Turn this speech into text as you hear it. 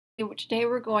Today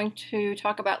we're going to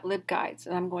talk about LibGuides,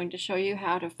 and I'm going to show you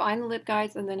how to find the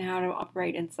LibGuides and then how to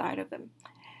operate inside of them.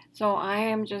 So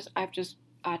I've just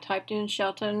typed in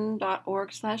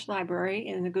shelton.org/library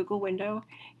in the Google window.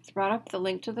 It's brought up the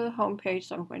link to the home page,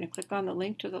 so I'm going to click on the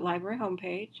link to the library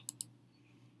homepage.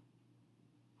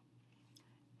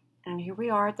 And here we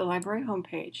are at the library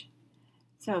homepage.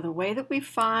 So the way that we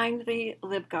find the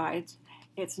LibGuides,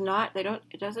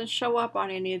 it doesn't show up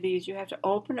on any of these. You have to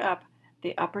open up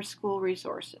the upper school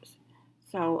resources.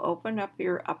 So open up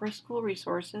your upper school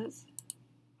resources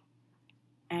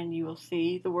and you will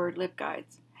see the word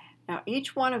LibGuides. Now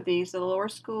each one of these, the lower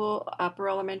school, upper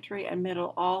elementary, and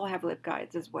middle, all have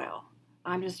LibGuides as well.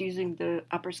 I'm just using the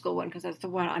upper school one because that's the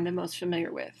one I'm the most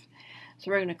familiar with. So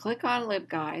we're going to click on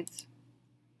LibGuides.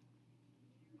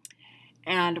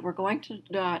 And we're going to,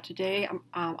 today,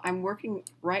 I'm working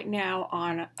right now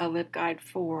on a LibGuide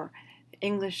for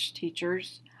English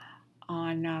teachers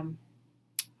on,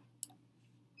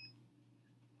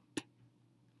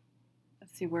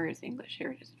 let's see, where is English?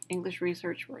 Here it is, English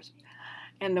Research Course.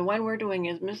 And the one we're doing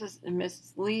is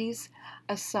Mrs. Lee's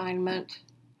assignment.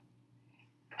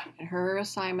 And her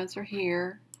assignments are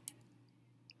here.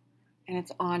 And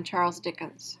it's on Charles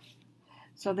Dickens.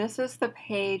 So this is the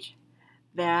page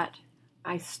that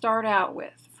I start out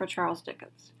with for Charles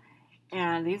Dickens.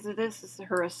 And this is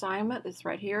her assignment. This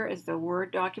right here is the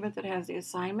Word document that has the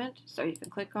assignment. So you can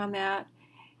click on that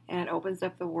and it opens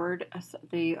up the Word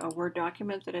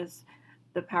document that is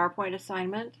the PowerPoint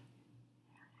assignment.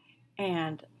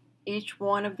 And each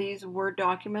one of these Word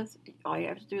documents, all you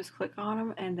have to do is click on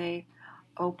them and they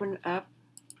open up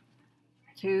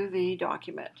to the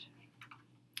document.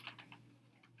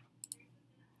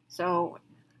 So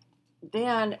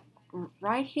then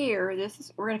right here,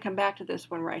 we're going to come back to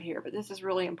this one right here, but this is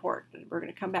really important. We're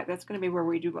going to come back. That's going to be where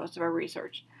we do most of our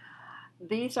research.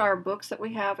 These are books that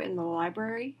we have in the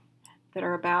library that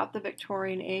are about the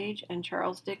Victorian age and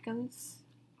Charles Dickens.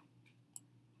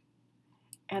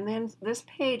 And then this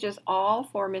page is all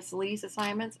for Miss Lee's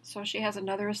assignments. So she has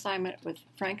another assignment with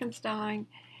Frankenstein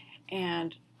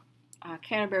and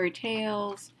Canterbury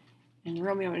Tales and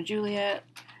Romeo and Juliet.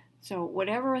 So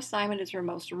whatever assignment is her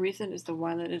most recent is the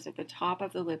one that is at the top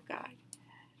of the LibGuide.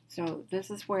 So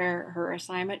this is where her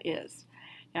assignment is.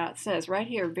 Now it says right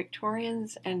here,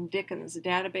 Victorians and Dickens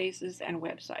databases and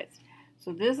websites.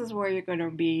 So this is where you're going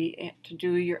to be to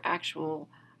do your actual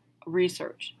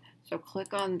research. So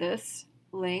click on this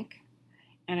link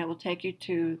and it will take you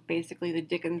to basically the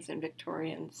Dickens and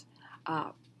Victorians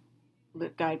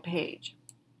LibGuide page.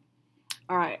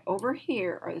 All right, over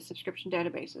here are the subscription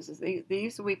databases.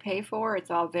 These we pay for.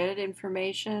 It's all vetted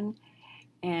information,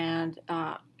 and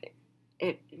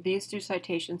these do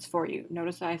citations for you.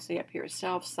 Notice I say up here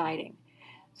self-citing.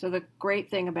 So the great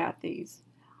thing about these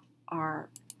are,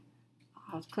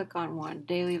 I'll click on one,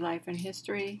 Daily Life and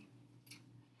History.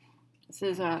 This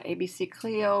is a ABC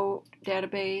Clio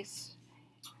database,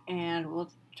 and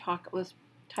let's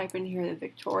type in here the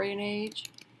Victorian age.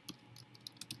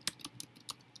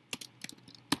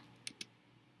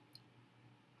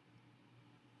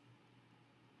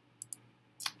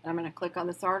 I'm going to click on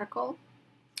this article.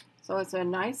 So it's a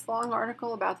nice long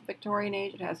article about the Victorian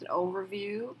age. It has an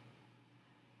overview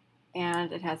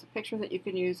and it has a picture that you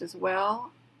can use as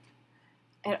well.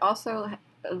 It also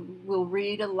will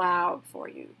read aloud for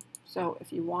you. So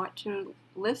if you want to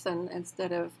listen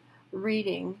instead of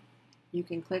reading, you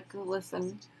can click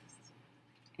listen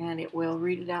and it will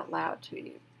read it out loud to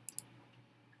you.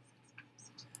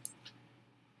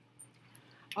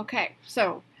 Okay,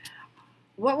 so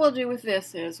what we'll do with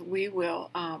this is we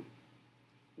will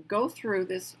go through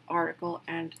this article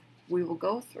and we will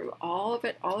go through all of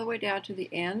it all the way down to the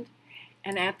end,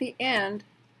 and at the end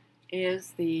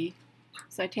is the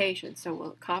citation. So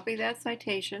we'll copy that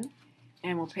citation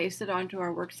and we'll paste it onto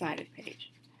our Works Cited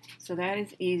page. So that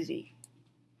is easy.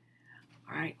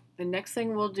 All right, the next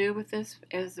thing we'll do with this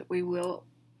is that we will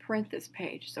print this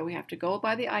page. So we have to go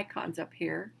by the icons up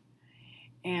here.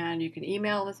 And you can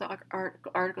email this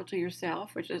article to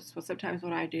yourself, which is sometimes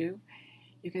what I do.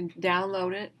 You can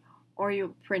download it or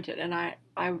you print it. And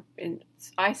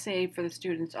I say for the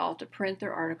students all to print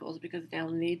their articles because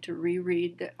they'll need to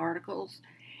reread the articles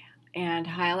and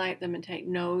highlight them and take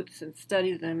notes and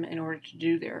study them in order to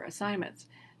do their assignments.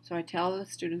 So I tell the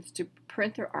students to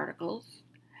print their articles.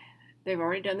 They've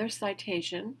already done their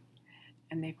citation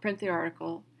and they print the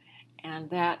article, and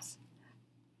that's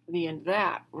the end of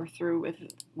that. We're through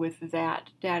with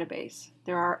that database.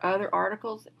 There are other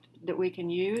articles that we can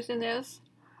use in this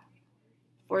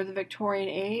for the Victorian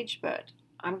age, but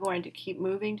I'm going to keep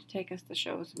moving to take us to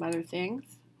show some other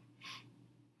things.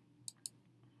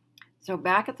 So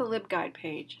back at the LibGuide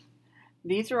page,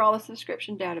 these are all the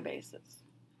subscription databases.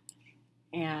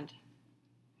 And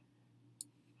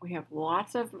we have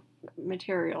lots of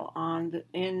material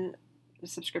in the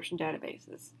subscription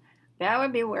databases. That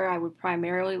would be where I would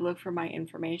primarily look for my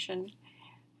information.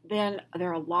 Then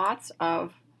there are lots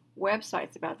of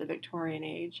websites about the Victorian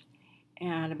age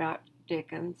and about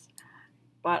Dickens,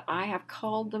 but I have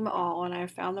culled them all and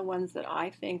I've found the ones that I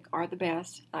think are the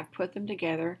best. I've put them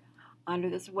together under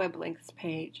this web links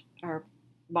page or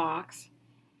box.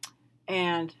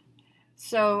 And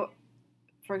so,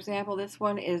 for example, this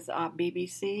one is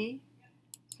BBC.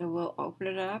 So we'll open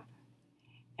it up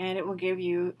and it will give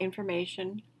you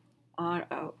information on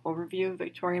an overview of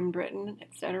Victorian Britain,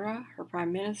 etc., her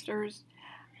prime ministers,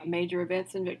 major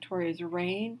events in Victoria's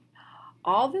reign.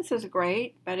 All this is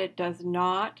great, but it does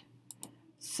not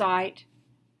cite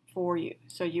for you.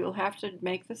 So you'll have to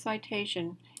make the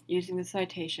citation using the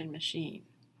citation machine.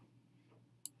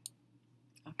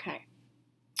 Okay.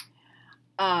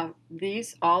 All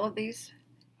of these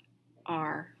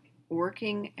are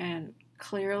working and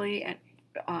clearly and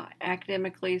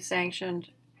academically sanctioned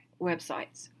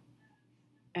websites,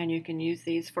 and you can use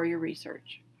these for your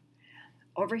research.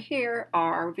 Over here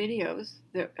are videos,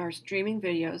 that are streaming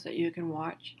videos that you can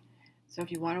watch. So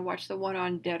if you want to watch the one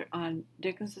on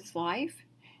Dickens's life,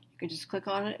 you can just click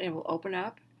on it and it will open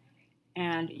up,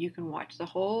 and you can watch the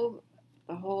whole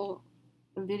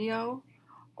video,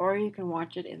 or you can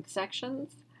watch it in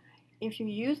sections. If you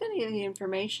use any of the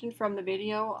information from the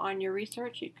video on your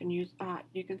research, you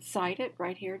can cite it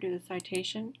right here. Do the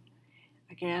citation.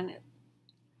 Again,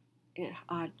 it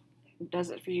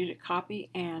does it for you to copy,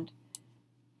 and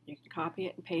you can copy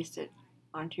it and paste it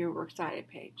onto your works cited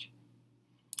page.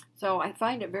 So I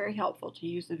find it very helpful to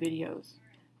use the videos.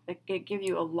 They give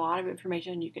you a lot of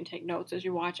information. You can take notes as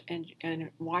you watch and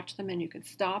watch them, and you can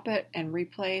stop it and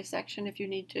replay a section if you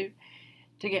need to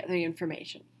get the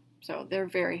information. So they're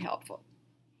very helpful.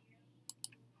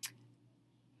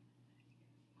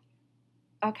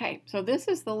 Okay, so this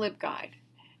is the LibGuide.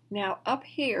 Now up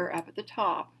here, up at the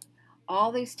top,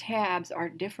 all these tabs are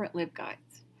different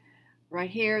LibGuides. Right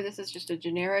here, this is just a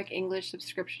generic English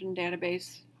subscription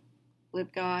database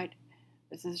LibGuide.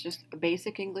 This is just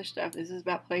basic English stuff. This is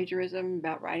about plagiarism,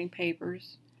 about writing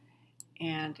papers,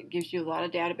 and it gives you a lot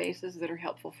of databases that are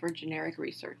helpful for generic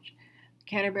research.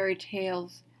 Canterbury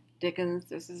Tales, Dickens,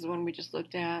 this is one we just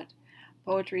looked at,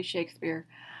 poetry, Shakespeare.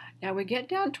 Now we get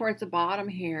down towards the bottom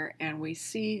here and we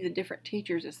see the different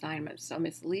teachers' assignments. So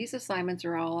Miss Lee's assignments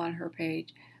are all on her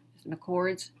page. Miss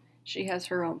McCord's, she has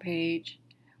her own page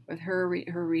with her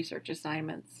research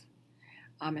assignments.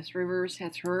 Miss Rivers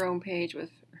has her own page with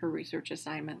her research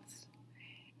assignments.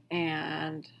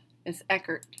 And Miss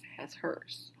Eckert has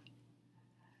hers.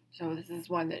 So this is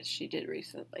one that she did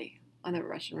recently on the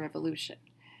Russian Revolution.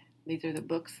 These are the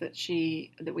books that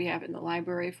we have in the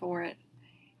library for it,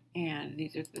 and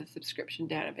these are the subscription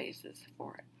databases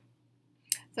for it.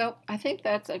 So I think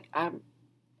that's a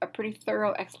pretty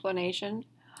thorough explanation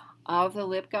of the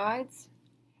LibGuides.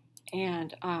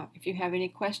 And if you have any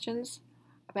questions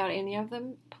about any of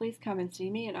them, please come and see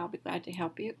me, and I'll be glad to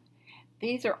help you.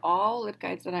 These are all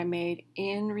LibGuides that I made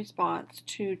in response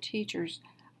to teachers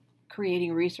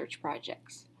creating research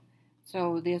projects.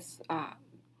 So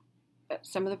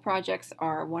some of the projects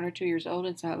are 1 or 2 years old,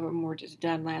 and some of them were just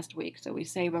done last week. So we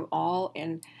save them all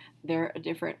in their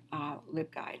different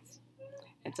LibGuides.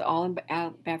 It's all in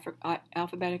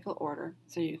alphabetical order,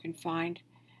 so you can find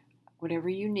whatever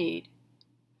you need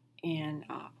in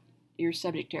your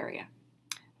subject area.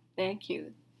 Thank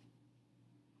you.